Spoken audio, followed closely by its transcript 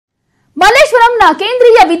ಮಲ್ಲೇಶ್ವರಂನ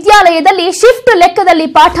ಕೇಂದ್ರೀಯ ವಿದ್ಯಾಲಯದಲ್ಲಿ ಶಿಫ್ಟ್ ಲೆಕ್ಕದಲ್ಲಿ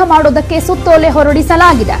ಪಾಠ ಮಾಡೋದಕ್ಕೆ ಸುತ್ತೋಲೆ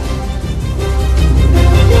ಹೊರಡಿಸಲಾಗಿದೆ.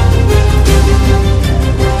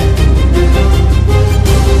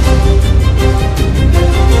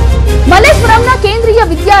 ಮಲ್ಲೇಶ್ವರಂನ ಕೇಂದ್ರೀಯ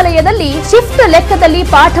ವಿದ್ಯಾಲಯದಲ್ಲಿ ಶಿಫ್ಟ್ ಲೆಕ್ಕದಲ್ಲಿ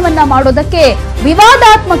ಪಾಠವನ್ನ ಮಾಡೋದಕ್ಕೆ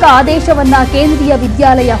ವಿವಾದಾತ್ಮಕ ಆದೇಶವನ್ನ ಕೇಂದ್ರೀಯ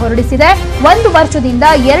ವಿದ್ಯಾಲಯ ಹೊರಡಿಸಿದೆ. 1 ವರ್ಷದಿಂದ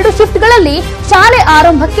 2 ಶಿಫ್ಟ್ಗಳಲ್ಲಿ ಶಾಲೆ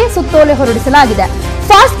ಆರಂಭಕ್ಕೆ ಸುತ್ತೋಲೆ ಹೊರಡಿಸಲಾಗಿದೆ.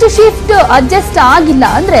 ಫಸ್ಟ್ ಶಿಫ್ಟ್ ಅಡ್ಜಸ್ಟ್ ಆಗಿಲ್ಲ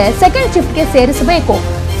ಅಂದ್ರೆ ಸೆಕೆಂಡ್ ಶಿಫ್ಟ್ಗೆ ಸೇರಿಸಬೇಕು.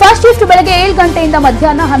 ಫಸ್ಟ್ ಶಿಫ್ಟ್ ಬೆಳಗ್ಗೆ 7 ಗಂಟೆಯಿಂದ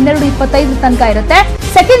ಮಧ್ಯಾಹ್ನ 12:25 ತನಕ ಇರುತ್ತೆ.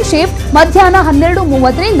 ಸೆಕೆಂಡ್ ಶಿಫ್ಟ್ ಮಧ್ಯಾಹ್ನ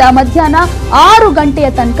 12:30ರಿಂದ ಮಧ್ಯಾಹ್ನ 6 ಗಂಟೆಯ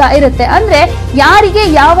ತನಕ ಇರುತ್ತೆ. ಅಂದ್ರೆ ಯಾರಿಗೆ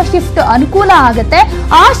ಯಾವ ಶಿಫ್ಟ್ ಅನುಕೂಲ ಆಗುತ್ತೆ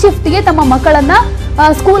ಆ ಶಿಫ್ಟ್ಗೆ ತಮ್ಮ ಮಕ್ಕಳನ್ನ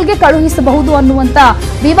ಸ್ಕೂಲ್ಗೆ ಕಳುಹಿಸಬಹುದು ಅನ್ನುವಂತ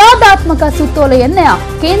ವಿವಾದಾತ್ಮಕ ಸುತ್ತೋಲೆಯನ್ನ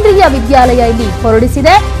ಕೇಂದ್ರೀಯ ವಿದ್ಯಾಲಯ ಇಲ್ಲಿ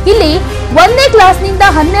ಹೊರಡಿಸಿದೆ. ಇಲ್ಲಿ 1ನೇ ಕ್ಲಾಸ್ನಿಂದ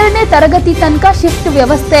 12ನೇ ತರಗತಿ ತನಕ ಶಿಫ್ಟ್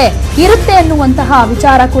ವ್ಯವಸ್ಥೆ ಇರುತ್ತೆ ಅನ್ನುವಂತಹ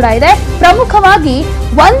ವಿಚಾರ ಕೂಡ ಇದೆ. ಪ್ರಮುಖವಾಗಿ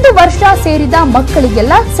 1 ವರ್ಷ ಸೇರಿದ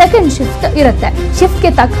ಮಕ್ಕಳಿಗೆಲ್ಲ ಸೆಕೆಂಡ್ ಶಿಫ್ಟ್ ಇರುತ್ತೆ.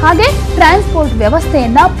 ಶಿಫ್ಟ್ಗೆ ತಕ್ಕ ಹಾಗೆ ಟ್ರಾನ್ಸ್ಪೋರ್ಟ್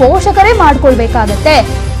ವ್ಯವಸ್ಥೆಯನ್ನ ಪೋಷಕರೇ ಮಾಡ್ಕೊಳ್ಬೇಕಾಗತ್ತೆ.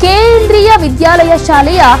 ಕೇಂದ್ರೀಯ ವಿದ್ಯಾಲಯ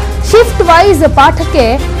ಶಾಲೆಯ ಶಿಫ್ಟ್ ವೈಸ್ ಪಾಠಕ್ಕೆ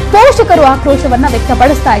ಪೋಷಕರು ಆಕ್ರೋಶವನ್ನ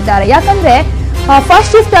ವ್ಯಕ್ತಪಡಿಸ್ತಾ ಇದ್ದಾರೆ. ಯಾಕಂದ್ರೆ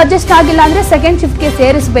ಫಸ್ಟ್ ಶಿಫ್ಟ್ ಅಡ್ಜಸ್ಟ್ ಆಗಿಲ್ಲ ಅಂದ್ರೆ ಸೆಕೆಂಡ್ ಶಿಫ್ಟ್ಗೆ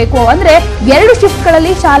ಸೇರಿಸಬೇಕು. ಅಂದ್ರೆ 2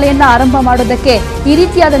 ಶಿಫ್ಟ್ಗಳಲ್ಲಿ ಶಾಲೆಯನ್ನ ಆರಂಭ ಮಾಡೋದಕ್ಕೆ ಈ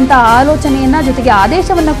ರೀತಿಯಾದಂತಹ ಆಲೋಚನೆಯನ್ನ ಜೊತೆಗೆ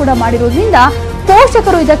ಆದೇಶವನ್ನ ಕೂಡ ಮಾಡಿರೋದ್ರಿಂದ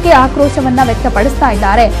ಪೋಷಕರು ಇದಕ್ಕೆ ಆಕ್ರೋಶವನ್ನ ವ್ಯಕ್ತಪಡಿಸ್ತಾ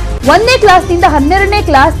ಇದ್ದಾರೆ. 1ನೇ ಕ್ಲಾಸ್ನಿಂದ 12ನೇ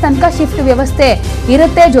ಕ್ಲಾಸ್ ತನಕ ಶಿಫ್ಟ್ ವ್ಯವಸ್ಥೆ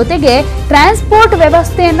ಇರುತ್ತೆ. ಜೊತೆಗೆ ಟ್ರಾನ್ಸ್ಪೋರ್ಟ್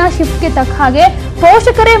ವ್ಯವಸ್ಥೆಯನ್ನ ಶಿಫ್ಟ್ಗೆ ತಕ್ಕ ಹಾಗೆ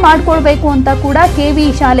ಪೋಷಕರೇ ಮಾಡ್ಕೊಳ್ಬೇಕು ಅಂತ ಕೂಡ ಕೆವಿ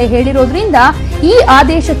ಶಾಲೆ ಹೇಳಿರೋದ್ರಿಂದ ಈ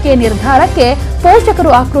ಆದೇಶಕ್ಕೆ ನಿರ್ಧಾರಕ್ಕೆ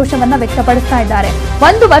ಪೋಷಕರು ಆಕ್ರೋಶವನ್ನ ವ್ಯಕ್ತಪಡಿಸ್ತಾ ಇದ್ದಾರೆ.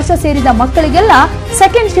 1 ವರ್ಷ ಸೇರಿದ ಮಕ್ಕಳಿಗೆಲ್ಲ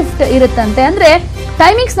ಸೆಕೆಂಡ್ ಶಿಫ್ಟ್ ಇರುತ್ತಂತೆ. ಅಂದ್ರೆ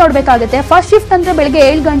ಟೈಮಿಂಗ್ಸ್ ನೋಡ್ಬೇಕಾಗುತ್ತೆ. ಫಸ್ಟ್ ಶಿಫ್ಟ್ ಅಂದ್ರೆ ಬೆಳಗ್ಗೆ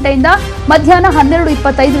 7 ಗಂಟೆಯಿಂದ ಮಧ್ಯಾಹ್ನ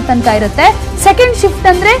 12:25 ತನಕ ಇರುತ್ತೆ. ಸೆಕೆಂಡ್ ಶಿಫ್ಟ್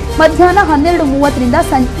ಅಂದ್ರೆ ಮಧ್ಯಾಹ್ನ 12:30ರಿಂದ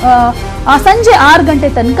ಸಂಜೆ 6 ಗಂಟೆ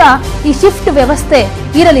ತನಕ ಈ ಶಿಫ್ಟ್ ವ್ಯವಸ್ಥೆ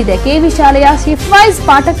ಇರಲಿದೆ. ಕೆವಿ ಶಾಲೆಯ ಶಿಫ್ಟ್ ವೈಸ್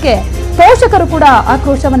ಪಾಠಕ್ಕೆ ಪೋಷಕರು ಕೂಡ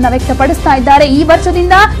ಆಕ್ರೋಶವನ್ನ ವ್ಯಕ್ತಪಡಿಸ್ತಾ ಇದ್ದಾರೆ. ಈ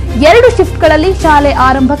ವರ್ಷದಿಂದ 2 ಶಿಫ್ಟ್ಗಳಲ್ಲಿ ಶಾಲೆ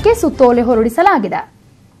ಆರಂಭಕ್ಕೆ ಸುತ್ತೋಲೆ ಹೊರಡಿಸಲಾಗಿದೆ.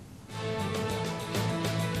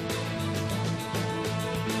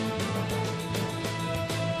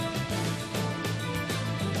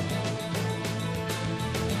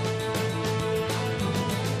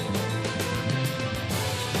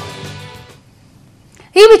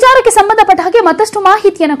 ಈ ವಿಚಾರಕ್ಕೆ ಸಂಬಂಧಪಟ್ಟ ಹಾಗೆ ಮತ್ತಷ್ಟು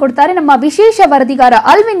ಮಾಹಿತಿಯನ್ನು ಕೊಡ್ತಾರೆ ನಮ್ಮ ವಿಶೇಷ ವರದಿಗಾರ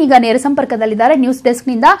ಅಲ್ವಿನ್. ಈಗ ನೇರ ಸಂಪರ್ಕದಲ್ಲಿದ್ದಾರೆ ನ್ಯೂಸ್ ಡೆಸ್ಕ್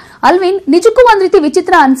ನಿಂದ. ಅಲ್ವಿನ್, ನಿಜಕ್ಕೂ ಒಂದ್ ರೀತಿ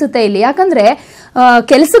ವಿಚಿತ್ರ ಅನ್ಸುತ್ತೆ ಇಲ್ಲಿ. ಯಾಕಂದ್ರೆ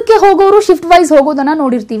ಕೆಲಸಕ್ಕೆ ಹೋಗೋರು ಶಿಫ್ಟ್ ವೈಸ್ ಹೋಗೋದನ್ನ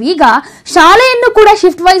ನೋಡಿರ್ತೀವಿ. ಈಗ ಶಾಲೆಯನ್ನು ಕೂಡ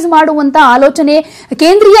ಶಿಫ್ಟ್ ವೈಸ್ ಮಾಡುವಂತ ಆಲೋಚನೆ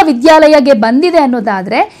ಕೇಂದ್ರೀಯ ವಿದ್ಯಾಲಯಗೆ ಬಂದಿದೆ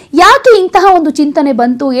ಅನ್ನೋದಾದ್ರೆ ಯಾಕೆ ಇಂತಹ ಒಂದು ಚಿಂತನೆ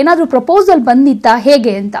ಬಂತು? ಏನಾದ್ರೂ ಪ್ರಪೋಸಲ್ ಬಂದಿತ್ತಾ,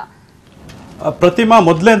 ಹೇಗೆ ಅಂತ? ಪ್ರತಿಮಾ,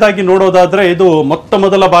 ಮೊದಲನೇದಾಗಿ ನೋಡೋದಾದ್ರೆ ಇದು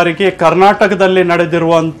ಮೊದಲ ಬಾರಿಗೆ ಕರ್ನಾಟಕದಲ್ಲಿ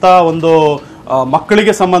ನಡೆದಿರುವಂತ ಒಂದು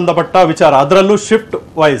ಮಕ್ಕಳಿಗೆ ಸಂಬಂಧಪಟ್ಟ ವಿಚಾರ, ಅದರಲ್ಲೂ ಶಿಫ್ಟ್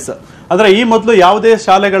ವೈಸ್. ಅಂದ್ರೆ ಈ ಮೊದಲು ಯಾವುದೇ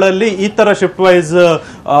ಶಾಲೆಗಳಲ್ಲಿ ಈ ತರ ಶಿಫ್ಟ್ ವೈಸ್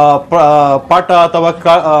ಪಾಠ ಅಥವಾ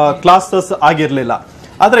ಕ್ಲಾಸಸ್ ಆಗಿರಲಿಲ್ಲ.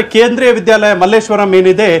 ಆದರೆ ಕೇಂದ್ರೀಯ ವಿದ್ಯಾಲಯ ಮಲ್ಲೇಶ್ವರಂ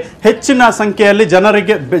ಏನಿದೆ, ಹೆಚ್ಚಿನ ಸಂಖ್ಯೆಯಲ್ಲಿ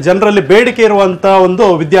ಜನರಲ್ಲಿ ಬೇಡಿಕೆ ಇರುವಂತಹ ಒಂದು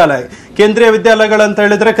ವಿದ್ಯಾಲಯ. ಕೇಂದ್ರೀಯ ವಿದ್ಯಾಲಯಗಳಂತ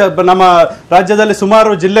ಹೇಳಿದ್ರೆ ನಮ್ಮ ರಾಜ್ಯದಲ್ಲಿ ಸುಮಾರು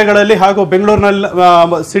ಜಿಲ್ಲೆಗಳಲ್ಲಿ ಹಾಗೂ ಬೆಂಗಳೂರಿನಲ್ಲಿ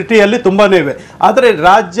ಸಿಟಿಯಲ್ಲಿ ತುಂಬಾನೇ ಇವೆ. ಆದರೆ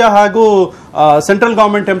ರಾಜ್ಯ ಹಾಗೂ ಸೆಂಟ್ರಲ್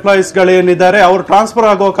ಗವರ್ಮೆಂಟ್ ಎಂಪ್ಲಾಯೀಸ್ಗಳೇನಿದ್ದಾರೆ ಅವರು ಟ್ರಾನ್ಸ್ಫರ್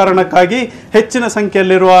ಆಗುವ ಕಾರಣಕ್ಕಾಗಿ ಹೆಚ್ಚಿನ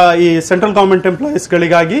ಸಂಖ್ಯೆಯಲ್ಲಿರುವ ಈ ಸೆಂಟ್ರಲ್ ಗವರ್ಮೆಂಟ್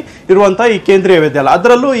ಎಂಪ್ಲಾಯೀಸ್ಗಳಿಗಾಗಿ ಇರುವಂತಹ ಈ ಕೇಂದ್ರೀಯ ವಿದ್ಯಾಲಯ,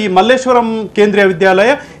 ಅದರಲ್ಲೂ ಈ ಮಲ್ಲೇಶ್ವರಂ ಕೇಂದ್ರೀಯ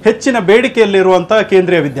ವಿದ್ಯಾಲಯ ಹೆಚ್ಚಿನ ಬೇಡಿಕೆಯಲ್ಲಿರುವಂತಹ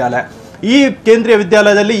ಕೇಂದ್ರೀಯ ವಿದ್ಯಾಲಯ. ಈ ಕೇಂದ್ರೀಯ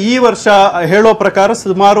ವಿದ್ಯಾಲಯದಲ್ಲಿ ಈ ವರ್ಷ ಹೇಳೋ ಪ್ರಕಾರ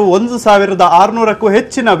ಸುಮಾರು 1600ಕ್ಕೂ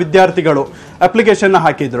ಹೆಚ್ಚಿನ ವಿದ್ಯಾರ್ಥಿಗಳು ಅಪ್ಲಿಕೇಶನ್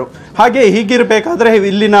ಹಾಕಿದ್ರು. ಹಾಗೆ ಹೀಗಿರಬೇಕಾದ್ರೆ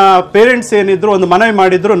ಇಲ್ಲಿನ ಪೇರೆಂಟ್ಸ್ ಏನಿದ್ರು ಒಂದು ಮನವಿ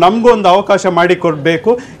ಮಾಡಿದ್ರು, ನಮಗೂ ಒಂದು ಅವಕಾಶ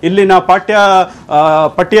ಮಾಡಿಕೊಡ್ಬೇಕು, ಇಲ್ಲಿನ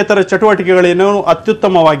ಪಠ್ಯೇತರ ಚಟುವಟಿಕೆಗಳೇನು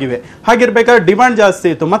ಅತ್ಯುತ್ತಮವಾಗಿವೆ. ಹಾಗಿರ್ಬೇಕಾದ್ರೆ ಡಿಮಾಂಡ್ ಜಾಸ್ತಿ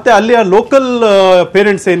ಇತ್ತು. ಮತ್ತೆ ಅಲ್ಲಿಯ ಲೋಕಲ್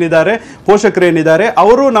ಪೇರೆಂಟ್ಸ್ ಏನಿದ್ದಾರೆ, ಪೋಷಕರೇನಿದ್ದಾರೆ,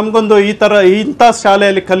 ಅವರು ನಮಗೊಂದು ಇಂಥ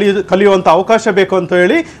ಶಾಲೆಯಲ್ಲಿ ಕಲಿಯುವಂತ ಅವಕಾಶ ಬೇಕು ಅಂತ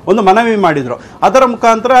ಹೇಳಿ ಒಂದು ಮನವಿ ಮಾಡಿದ್ರು. ಅದರ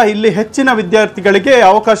ಮುಖಾಂತರ ಇಲ್ಲಿ ಹೆಚ್ಚಿನ ವಿದ್ಯಾರ್ಥಿಗಳಿಗೆ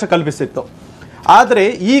ಅವಕಾಶ ಕಲ್ಪಿಸಿತ್ತು. ಆದರೆ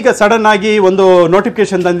ಈಗ ಸಡನ್ ಆಗಿ ಒಂದು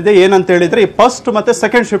ನೋಟಿಫಿಕೇಶನ್ ತಂದಿದೆ. ಏನಂತ ಹೇಳಿದ್ರೆ, ಈ ಫಸ್ಟ್ ಮತ್ತೆ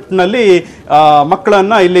ಸೆಕೆಂಡ್ ಶಿಫ್ಟ್ ನಲ್ಲಿ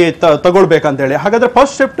ಮಕ್ಕಳನ್ನ ಇಲ್ಲಿ ತಗೊಳ್ಬೇಕಂತ ಹೇಳಿ. ಹಾಗಾದ್ರೆ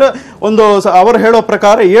ಫಸ್ಟ್ ಶಿಫ್ಟ್ ಅವರು ಹೇಳೋ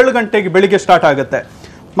ಪ್ರಕಾರ 7 ಗಂಟೆಗೆ ಬೆಳಿಗ್ಗೆ ಸ್ಟಾರ್ಟ್ ಆಗುತ್ತೆ.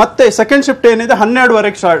 ಮತ್ತೆ ಸೆಕೆಂಡ್ ಶಿಫ್ಟ್ ಏನಿದೆ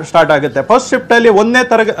 12ವರೆಗೆ ಸ್ಟಾರ್ಟ್ ಆಗುತ್ತೆ. ಫಸ್ಟ್ ಶಿಫ್ಟ್ ಅಲ್ಲಿ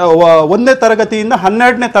 1ನೇ ತರಗತಿಯಿಂದ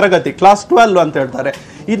 12ನೇ ತರಗತಿ ಕ್ಲಾಸ್ 12 ಅಂತ ಹೇಳ್ತಾರೆ,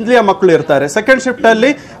 ಇಲ್ಲಿಯ ಮಕ್ಕಳು ಇರ್ತಾರೆ. ಸೆಕೆಂಡ್ ಶಿಫ್ಟ್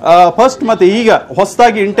ಅಲ್ಲಿ ಫಸ್ಟ್ ಮತ್ತೆ ಈಗ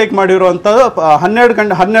ಹೊಸದಾಗಿ ಇಂಟೇಕ್ ಮಾಡಿರುವಂತಹ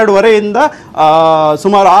 12ವರೆಯಿಂದ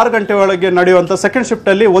ಸುಮಾರು 6 ಗಂಟೆ ಒಳಗೆ ನಡೆಯುವಂತ ಸೆಕೆಂಡ್ ಶಿಫ್ಟ್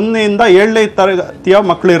ಅಲ್ಲಿ 1ರಿಂದ 7ನೇ ತರಗತಿಯ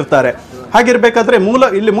ಮಕ್ಕಳು ಇರ್ತಾರೆ. ಹಾಗಿರ್ಬೇಕಾದ್ರೆ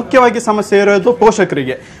ಇಲ್ಲಿ ಮುಖ್ಯವಾಗಿ ಸಮಸ್ಯೆ ಇರೋದು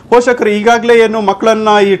ಪೋಷಕರು ಈಗಾಗಲೇ ಏನು ಮಕ್ಕಳನ್ನ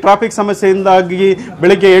ಈ ಟ್ರಾಫಿಕ್ ಸಮಸ್ಯೆಯಿಂದಾಗಿ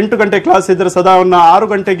ಬೆಳಿಗ್ಗೆ 8 ಗಂಟೆ ಕ್ಲಾಸ್ ಇದ್ರೆ ಸದಾ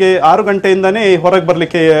 6 ಗಂಟೆಯಿಂದಾನೇ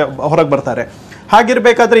ಹೊರಗೆ ಬರ್ತಾರೆ.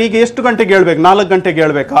 ಹಾಗಿರ್ಬೇಕಾದ್ರೆ ಈಗ ಎಷ್ಟು ಗಂಟೆಗೆ ಹೇಳ್ಬೇಕು? 4 ಗಂಟೆಗೆ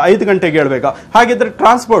ಹೇಳ್ಬೇಕಾ, 5 ಗಂಟೆಗೆ ಹೇಳ್ಬೇಕಾ? ಹಾಗಿದ್ರೆ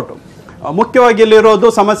ಮುಖ್ಯವಾಗಿ ಇಲ್ಲಿರೋದು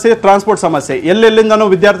ಸಮಸ್ಯೆ ಟ್ರಾನ್ಸ್ಪೋರ್ಟ್ ಸಮಸ್ಯೆ. ಎಲ್ಲೆಲ್ಲಿಂದನೂ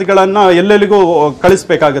ವಿದ್ಯಾರ್ಥಿಗಳನ್ನ ಎಲ್ಲೆಲ್ಲಿಗೂ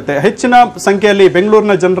ಕಳಿಸಬೇಕಾಗುತ್ತೆ. ಹೆಚ್ಚಿನ ಸಂಖ್ಯೆಯಲ್ಲಿ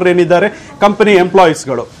ಬೆಂಗಳೂರಿನ ಜನರು ಏನಿದ್ದಾರೆ ಕಂಪನಿ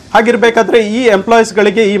ಎಂಪ್ಲಾಯೀಸ್ಗಳು. ಹಾಗಿರ್ಬೇಕಾದ್ರೆ ಈ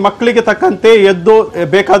ಎಂಪ್ಲಾಯೀಸ್ಗಳಿಗೆ ಈ ಮಕ್ಕಳಿಗೆ ತಕ್ಕಂತೆ ಎದ್ದು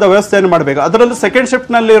ಬೇಕಾದ ವ್ಯವಸ್ಥೆಯನ್ನು ಮಾಡಬೇಕು. ಅದರಲ್ಲೂ ಸೆಕೆಂಡ್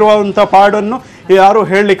ಶಿಫ್ಟ್ ನಲ್ಲಿ ಇರುವಂತಹ ಪಾಡನ್ನು ಯಾರು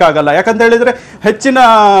ಹೇಳಲಿಕ್ಕಾಗಲ್ಲ. ಯಾಕಂತ ಹೇಳಿದ್ರೆ ಹೆಚ್ಚಿನ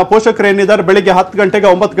ಪೋಷಕರು ಏನಿದ್ದಾರೆ ಬೆಳಿಗ್ಗೆ 10 ಗಂಟೆಗೆ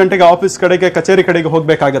 9 ಗಂಟೆಗೆ ಆಫೀಸ್ ಕಡೆಗೆ ಕಚೇರಿ ಕಡೆಗೆ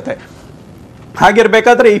ಹೋಗ್ಬೇಕಾಗತ್ತೆ.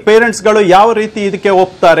 ಹಾಗಿರ್ಬೇಕಾದ್ರೆ ಈ ಪೇರೆಂಟ್ಸ್ಗಳು ಯಾವ ರೀತಿ ಇದಕ್ಕೆ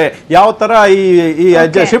ಒಪ್ತಾರೆ, ಯಾವ ತರ ಈ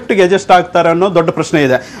ಶಿಫ್ಟ್ಗೆ ಅಡ್ಜಸ್ಟ್ ಆಗ್ತಾರೆ ಅನ್ನೋ ದೊಡ್ಡ ಪ್ರಶ್ನೆ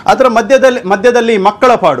ಇದೆ. ಅದರ ಮಧ್ಯದಲ್ಲಿ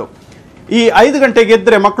ಮಕ್ಕಳ ಪಾಡು. ಈ 5 ಗಂಟೆಗೆ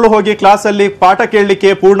ಎದ್ರೆ ಮಕ್ಕಳು ಹೋಗಿ ಕ್ಲಾಸಲ್ಲಿ ಪಾಠ ಕೇಳಲಿಕ್ಕೆ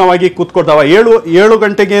ಪೂರ್ಣವಾಗಿ ಕೂತ್ಕೊಳ್ತಾವ. 7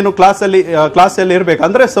 ಗಂಟೆಗೇನು ಕ್ಲಾಸಲ್ಲಿ ಇರಬೇಕು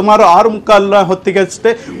ಅಂದ್ರೆ ಸುಮಾರು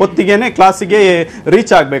 6:45 ಹೊತ್ತಿಗೆನೆ ಕ್ಲಾಸಿಗೆ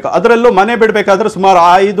ರೀಚ್ ಆಗ್ಬೇಕು. ಅದರಲ್ಲೂ ಮನೆ ಬಿಡ್ಬೇಕಾದ್ರೆ ಸುಮಾರು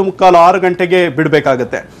 5:45-6 ಗಂಟೆಗೆ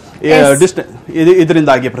ಬಿಡ್ಬೇಕಾಗತ್ತೆ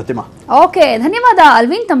ಇದರಿಂದಾಗಿ. ಪ್ರತಿಮಾ, ಓಕೆ, ಧನ್ಯವಾದ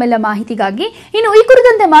ಅಲ್ವಿನ್ ತಮ್ಮೆಲ್ಲ ಮಾಹಿತಿಗಾಗಿ. ಇನ್ನು ಈ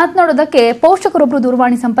ಕುರಿತಂತೆ ಮಾತನಾಡೋದಕ್ಕೆ ಪೋಷಕರೊಬ್ಬರು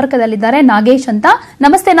ದೂರವಾಣಿ ಸಂಪರ್ಕದಲ್ಲಿದ್ದಾರೆ. ನಾಗೇಶ್ ಅಂತ.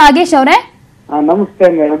 ನಮಸ್ತೆ ನಾಗೇಶ್ ಅವರೇ. ನಮಸ್ತೆ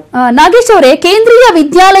ಮೇಡಮ್. ನಾಗೇಶ್ ಅವರೇ, ಕೇಂದ್ರೀಯ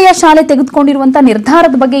ವಿದ್ಯಾಲಯ ಶಾಲೆ ತೆಗೆದುಕೊಂಡಿರುವಂತ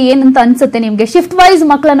ನಿರ್ಧಾರದ ಬಗ್ಗೆ ಏನಂತ ಅನ್ಸುತ್ತೆ ನಿಮ್ಗೆ? ಶಿಫ್ಟ್ ವೈಸ್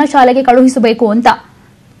ಮಕ್ಕಳನ್ನ ಶಾಲೆಗೆ ಕಳುಹಿಸಬೇಕು ಅಂತ.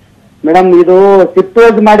 ಮೇಡಮ್, ಇದು ಶಿಫ್ಟ್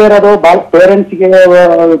ವೈಸ್ ಮಾಡಿರೋದು ಬಹಳ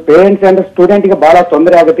ಪೇರೆಂಟ್ಸ್ ಅಂದ್ರೆ ಸ್ಟೂಡೆಂಟ್ ಗೆ ಬಹಳ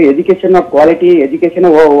ತೊಂದರೆ ಆಗುತ್ತೆ. ಎಜುಕೇಶನ್ ಕ್ವಾಲಿಟಿ ಎಜುಕೇಶನ್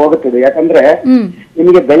ಹೋಗುತ್ತದೆ. ಯಾಕಂದ್ರೆ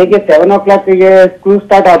ನಿಮಗೆ ಬೆಳಿಗ್ಗೆ 7 o'clock ಸ್ಕೂಲ್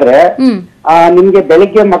ಸ್ಟಾರ್ಟ್ ಆದ್ರೆ ನಿಮ್ಗೆ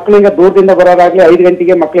ಬೆಳಿಗ್ಗೆ ಮಕ್ಕಳಿಗೆ ದೂರದಿಂದ ಬರೋದಾಗ್ಲಿ 5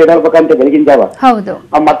 ಗಂಟೆಗೆ ಮಕ್ಳು ಎದ್ದೇಳ್ಬೇಕಂತ ಬೆಳಗಿನ ಜಾವ.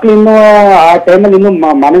 ಆ ಮಕ್ಳು ಇನ್ನು ಆ ಟೈಮಲ್ಲಿ ಇನ್ನು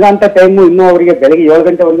ಮನಗಂತ ಟೈಮ್, ಇನ್ನು ಅವರಿಗೆ ಬೆಳಿಗ್ಗೆ 7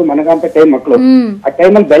 ಗಂಟೆವರೆಗೂ ಮನಗಂತ ಟೈಮ್ ಮಕ್ಳು. ಆ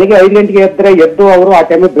ಟೈಮಲ್ಲಿ ಬೆಳಿಗ್ಗೆ 5 ಗಂಟೆಗೆ ಎದ್ದು ಅವರು ಆ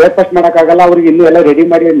ಟೈಮಲ್ಲಿ ಬ್ರೇಕ್ಫಾಸ್ಟ್ ಮಾಡಕ್ಕಾಗಲ್ಲ. ಅವ್ರಿಗೆ ಇನ್ನು ಎಲ್ಲ ರೆಡಿ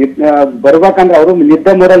ಮಾಡಿ ಬರ್ಬೇಕಂದ್ರೆ ಅವರು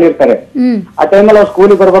ನಿದ್ದೆ ಮೂಡಲ್ಲಿ ಇರ್ತಾರೆ. ಆ ಟೈಮಲ್ಲಿ ಅವ್ರು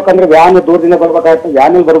ಸ್ಕೂಲಿಗೆ ಬರ್ಬೇಕಂದ್ರೆ ವ್ಯಾನ್ ದೂರದಿಂದ ಬರ್ಬೇಕಾಗುತ್ತೆ,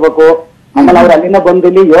 ವ್ಯಾನ್ ಅಲ್ಲಿ ಬರ್ಬೇಕು. ಆಮೇಲೆ ಅವ್ರು ಅಲ್ಲಿಂದ ಬಂದು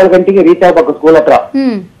ಇಲ್ಲಿ 7 ಗಂಟೆಗೆ ರೀಚ್ ಆಗ್ಬೇಕು ಸ್ಕೂಲ್ ಹತ್ರ.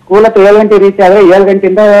 7 ಗಂಟೆ ರೀಚ್ ಆದ್ರೆ 7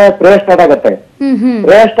 ಗಂಟೆಯಿಂದ ಪ್ರೇಯರ್ ಸ್ಟಾರ್ಟ್ ಆಗುತ್ತೆ.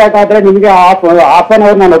 ಪ್ರೇಯರ್ ಸ್ಟಾರ್ಟ್ ಆದ್ರೆ ನಿಮ್ಗೆ ಹಾಫ್ ಅನ್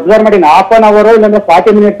ಅವರ್ ನಾನು ಅಬ್ಸರ್ವ್ ಮಾಡಿ ಹಾಫ್ ಅನ್ ಅವರ್ ಇಲ್ಲಾಂದ್ರೆ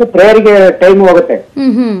 40 minutes ಪ್ರೇಯರ್ಗೆ ಟೈಮ್ ಹೋಗುತ್ತೆ.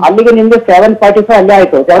 ಅಲ್ಲಿಗೆ ನಿಮ್ಗೆ 7:45 ಅಲ್ಲೇ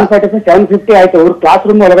ಆಯ್ತು. 7:45 7:50 ಆಯ್ತು. ಅವ್ರು ಕ್ಲಾಸ್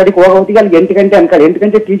ರೂಮ್ ಒಳಗಡೆ ಹೋಗೋದಿಗೆ ಅಲ್ಲಿ 8 ಗಂಟೆ ಅನ್ಕೊಳ್ಳಿ. 8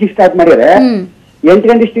 ಗಂಟೆ ಟೀಚಿಂಗ್ ಸ್ಟಾರ್ಟ್ ಮಾಡಿದ್ರೆ 8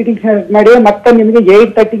 ಗಂಟೆ ಟೀಚಿಂಗ್ ಸ್ಟಾರ್ಟ್ ಮಾಡಿ ಮತ್ತೆ ನಿಮ್ಗೆ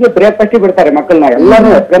 8:30ಗೆ ಬ್ರೇಕ್ಫಾಸ್ಟ್ ಬಿಡ್ತಾರೆ ಮಕ್ಕಳನ್ನ ಎಲ್ಲಾನು.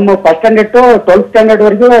 From first standard to 12th standard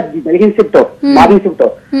ವರೆಗೂ ಬೆಳಗಿನ ಶಿಫ್ಟ್, ಮಾರ್ನಿಂಗ್ ಶಿಫ್ಟ್.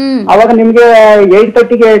 ಅವಾಗ ನಿಮ್ಗೆ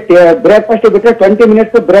 8:30ಗೆ ಬ್ರೇಕ್ಫಾಸ್ಟ್ ಬಿಟ್ರೆ 20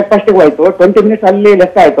 minutes ಬ್ರೇಕ್ಫಾಸ್ಟ್ ಹೋಯ್ತು. 20 minutes ಅಲ್ಲಿ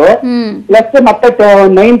ಲೆಸ್ ಆಯ್ತು. ಪ್ಲಸ್ ಮತ್ತೆ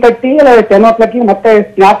 9:30 10 o'clock ಮತ್ತೆ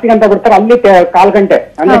ಸ್ನಾಕ್ಸ್ ಅಂತ ಬಿಡ್ತಾರೆ. ಅಲ್ಲಿ 1/4 ಗಂಟೆ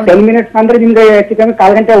ಅಂದ್ರೆ 10 minutes ಅಂದ್ರೆ ನಿಮ್ಗೆ ಹೆಚ್ಚು ಕಮ್ಮಿ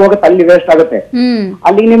 1/4 ಗಂಟೆ ಹೋಗುತ್ತೆ, ಅಲ್ಲಿ ವೇಸ್ಟ್ ಆಗುತ್ತೆ.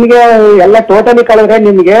 ಅಲ್ಲಿ ನಿಮ್ಗೆ ಎಲ್ಲ ಟೋಟಲಿ ಕಳೆದ್ರೆ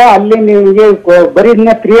ನಿಮ್ಗೆ ಅಲ್ಲಿ ನಿಮ್ಗೆ ಬರೀ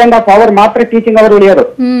 3.5 hour ಮಾತ್ರ ಟೀಚಿಂಗ್ ಅವರ್ ಉಳಿಯೋದು.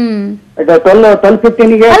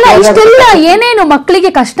 12:15ಗೆ ಇಷ್ಟೆಲ್ಲ ಏನೇನು ಮಕ್ಕಳಿಗೆ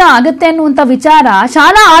ಕಷ್ಟ ಆಗುತ್ತೆ ಅನ್ನುವಂತ ವಿಚಾರ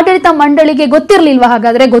ಶಾಲಾ ಆಡಳಿತ ಮಂಡಳಿಗೆ ಗೊತ್ತಿರ್ಲಿಲ್ವಾ?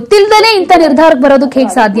 ಹಾಗಾದ್ರೆ ಗೊತ್ತಿಲ್ದೇನೆ ಇಂತ ನಿರ್ಧಾರಕ್ಕೆ ಬರೋದಕ್ಕೆ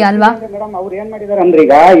ಹೇಗೆ ಸಾಧ್ಯ ಅಲ್ವಾ? ಮೇಡಮ್, ಅವ್ರು ಏನ್ ಮಾಡಿದಾರೆ ಅಂದ್ರೆ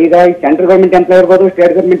ಈಗ ಸೆಂಟ್ರಲ್ ಗವರ್ಮೆಂಟ್ ಎಂಪ್ಲಾಯ್ ಇರ್ಬೋದು,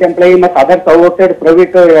 ಸ್ಟೇಟ್ ಗವರ್ಮೆಂಟ್ ಎಂಪ್ಲಾಯಿ ಮತ್ತೆ ಅದರ್ ಔಟ್ಸೈಡ್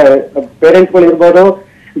ಪ್ರೈವೇಟ್ ಪೇರೆಂಟ್ಸ್ ಗಳು ಇರ್ಬೋದು,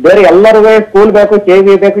 ಬೇರೆ ಎಲ್ಲರೂ ಸ್ಕೂಲ್ ಬೇಕು,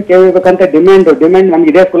 ಕೆವಿ ಬೇಕಂತ ಡಿಮ್ಯಾಂಡ್ ನಮ್ಗೆ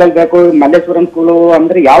ಇದೇ ಸ್ಕೂಲಲ್ಲಿ ಬೇಕು. ಮಲ್ಲೇಶ್ವರಂ ಸ್ಕೂಲ್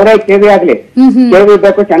ಅಂದ್ರೆ ಯಾವ್ದೇ ಕೆವಿ ಆಗ್ಲಿ ಕೆವಿ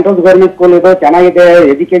ಬೇಕು, ಸೆಂಟ್ರಲ್ ಗವರ್ಮೆಂಟ್ ಸ್ಕೂಲ್ ಇದು ಚೆನ್ನಾಗಿದೆ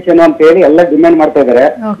ಎಜುಕೇಶನ್ ಅಂತ ಹೇಳಿ ಎಲ್ಲ ಡಿಮ್ಯಾಂಡ್ ಮಾಡ್ತಾ ಇದಾರೆ.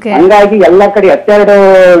 ಹಂಗಾಗಿ ಎಲ್ಲಾ ಕಡೆ HR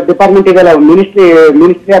ಡಿಪಾರ್ಟ್ಮೆಂಟ್ ಇದೆಯಲ್ಲ,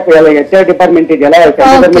 ಮಿನಿಸ್ಟ್ರಿ ಆಫ್ HR ಡಿಪಾರ್ಟ್ಮೆಂಟ್ ಇದೆಯಲ್ಲ,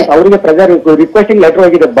 ಸೆಂಟ್ರಲ್ ಗವರ್ಮೆಂಟ್ ಅವರಿಗೆ ಪ್ರೆಸರ್ ರಿಕ್ವೆಸ್ಟಿಂಗ್ ಲೆಟರ್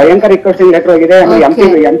ಹೋಗಿದೆ, ಭಯಂಕರ ರಿಕ್ವೆಸ್ಟಿಂಗ್ ಲೆಟರ್ ಹೋಗಿದೆ.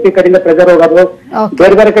 MP ಕಡೆಯಿಂದ ಪ್ರೆಸರ್ ಹೋಗೋದು,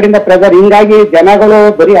 ಬೇರೆ ಕಡೆಯಿಂದ ಪ್ರೆಸರ್. ಹಿಂಗಾಗಿ ಜನಗಳು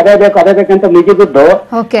ಬರೀ ಅದೇ ಬೇಕಂತ ಮುಗಿಬಿದ್ದು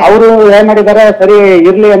ಅವರು ಏನ್ ಮಾಡಿದಾರೆ, ಸರಿ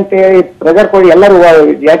ಅಂತ ಪ್ರೆಷರ್ ಕೊಡಿ ಎಲ್ಲರೂ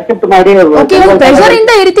ಆಕ್ಸೆಪ್ಟ್ ಮಾಡಿ ಪ್ರೆಷರ್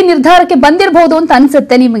ಇಂದ ಈ ರೀತಿ ನಿರ್ಧಾರಕ್ಕೆ ಬಂದಿರಬಹುದು ಅಂತ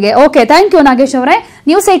ಅನ್ಸುತ್ತೆ ನಿಮಗೆ. ಓಕೆ, ಥ್ಯಾಂಕ್ ಯು ನಾಗೇಶ್ ಅವರೇ,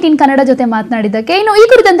 News 18 ಕನ್ನಡ ಜೊತೆ ಮಾತನಾಡಿದ್ದಕ್ಕೆ. ಇನ್ನು ಈ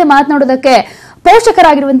ಕುರಿತಂತೆ ಮಾತನಾಡೋದಕ್ಕೆ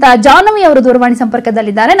ಪೋಷಕರಾಗಿರುವಂತಹ ಜಾಹ್ನವಿ ಅವರು ದೂರವಾಣಿ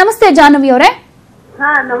ಸಂಪರ್ಕದಲ್ಲಿದ್ದಾರೆ. ನಮಸ್ತೆ ಜಾಹ್ನವಿ ಅವರೇ.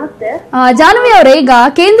 ನಮಸ್ತೆ ಜಾಹ್ನವಿ ಅವರೇ, ಈಗ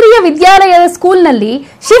ಕೇಂದ್ರೀಯ ವಿದ್ಯಾಲಯದ ಸ್ಕೂಲ್ನಲ್ಲಿ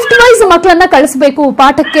ಶಿಫ್ಟ್ ವೈಸ್ ಮಕ್ಕಳನ್ನ ಕಳಿಸಬೇಕು,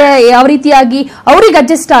 ಪಾಠಕ್ಕೆ ಯಾವ ರೀತಿಯಾಗಿ ಅವ್ರಿಗೆ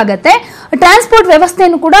ಅಡ್ಜಸ್ಟ್ ಆಗತ್ತೆ, ಟ್ರಾನ್ಸ್ಪೋರ್ಟ್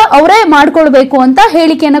ವ್ಯವಸ್ಥೆಯನ್ನು ಕೂಡ ಅವರೇ ಮಾಡ್ಕೊಳ್ಬೇಕು ಅಂತ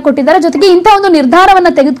ಹೇಳಿಕೆಯನ್ನ ಕೊಟ್ಟಿದ್ದಾರೆ. ಜೊತೆಗೆ ಇಂಥ ಒಂದು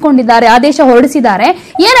ನಿರ್ಧಾರವನ್ನ ತೆಗೆದುಕೊಂಡಿದ್ದಾರೆ, ಆದೇಶ ಹೊರಡಿಸಿದ್ದಾರೆ.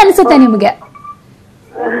 ಏನ್ ಅನ್ಸುತ್ತೆ ನಿಮ್ಗೆ?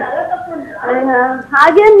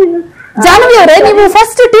 ಜಾಹ್ನವಿ ಅವರೇ, ನೀವು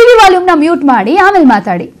ಫಸ್ಟ್ ಟಿವಿ ವಾಲ್ಯೂಮ್ ನ ಮ್ಯೂಟ್ ಮಾಡಿ, ಆಮೇಲೆ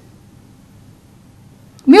ಮಾತಾಡಿ.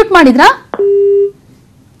 ಮ್ಯೂಟ್ ಮಾಡಿದ್ರಾ?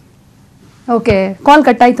 ಓಕೆ, ಕಾಲ್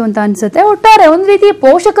ಕಟ್ ಆಯ್ತು ಅಂತ ಅನ್ಸುತ್ತೆ. ಒಟ್ಟಾರೆ ಒಂದ್ ರೀತಿ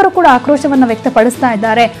ಪೋಷಕರು ಕೂಡ ಆಕ್ರೋಶವನ್ನ ವ್ಯಕ್ತಪಡಿಸ್ತಾ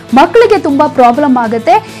ಇದ್ದಾರೆ. ಮಕ್ಕಳಿಗೆ ತುಂಬಾ ಪ್ರಾಬ್ಲಮ್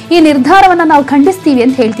ಆಗುತ್ತೆ, ಈ ನಿರ್ಧಾರವನ್ನ ನಾವು ಖಂಡಿಸ್ತೀವಿ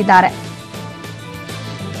ಅಂತ ಹೇಳ್ತಿದ್ದಾರೆ.